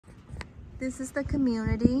This is the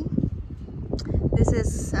community. This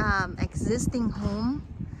is existing home.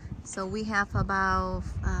 So we have about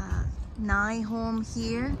 9 homes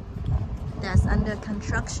here that's under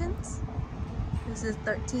construction. This is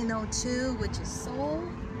 1302, which is sold.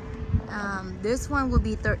 This one will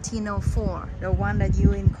be 1304, the one that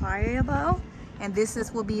you inquired about. And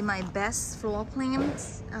will be my best floor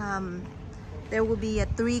plans. There will be a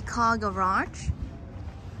 3-car garage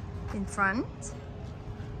in front.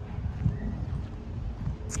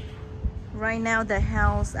 Right now the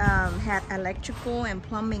house had electrical and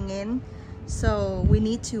plumbing in, so we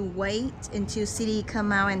need to wait until city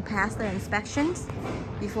come out and pass the inspections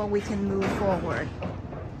before we can move forward.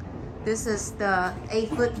 This is the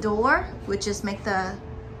 8-foot door, which just make the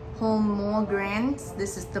home more grand.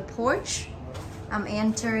 This is the porch. I'm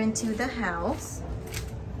entering into the house.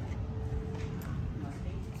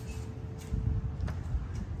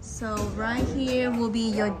 So right here will be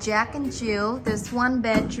your Jack and Jill. There's 1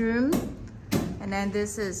 bedroom, and then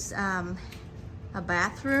this is a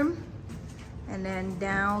bathroom, and then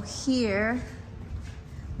down here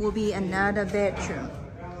will be another bedroom.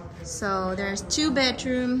 So there's 2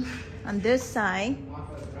 bedrooms on this side,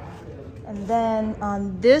 and then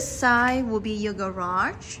on this side will be your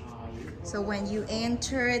garage. So when you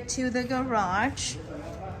enter it to the garage,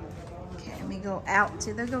 okay, let me go out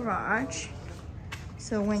to the garage.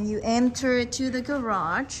 So when you enter it to the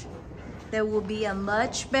garage, there will be a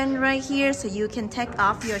mud bin right here, so you can take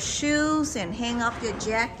off your shoes and hang up your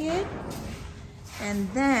jacket. And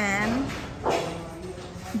then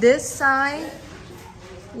this side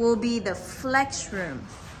will be the flex room.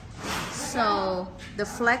 So the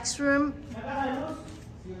flex room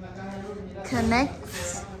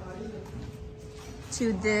connects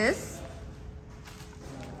to this,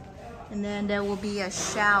 and then there will be a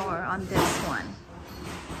shower on this one.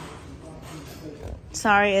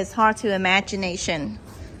 Sorry, it's hard to imagination,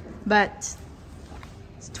 but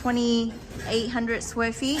it's 2,800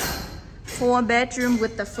 square feet, 4 bedroom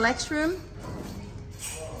with the flex room,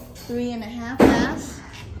 3.5 baths.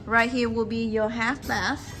 Right here will be your half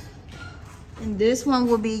bath, and this one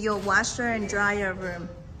will be your washer and dryer room.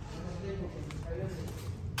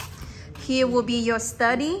 Here will be your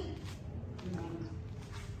study.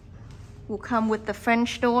 Will come with the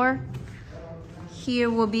French door. Here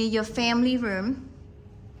will be your family room.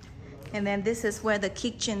 And then this is where the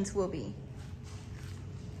kitchens will be.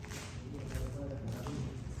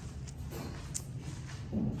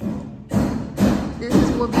 This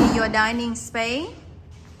will be your dining space.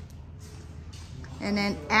 And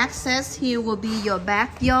then access here will be your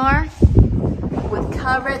backyard with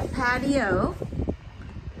covered patio.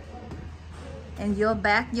 And your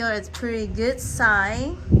backyard is pretty good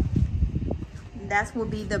size. That will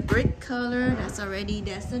be the brick color that's already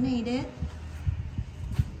designated.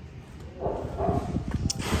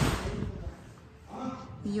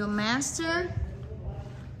 Your master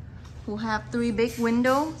will have 3 big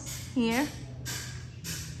windows here.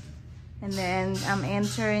 And then I'm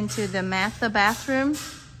entering into the master bathroom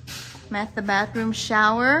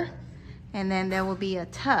shower, and then there will be a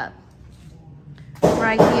tub.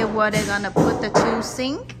 Right here where they're gonna put the 2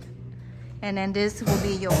 sinks, and then this will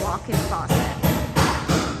be your walk-in closet.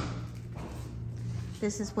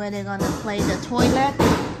 This is where they're gonna place the toilet.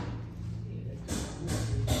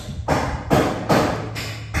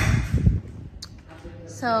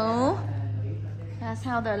 So that's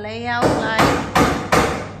how the layout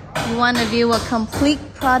like. You want to view a complete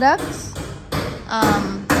product.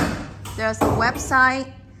 There's a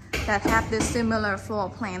website that have this similar floor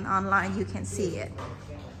plan online. You can see it.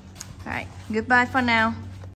 All right, goodbye for now.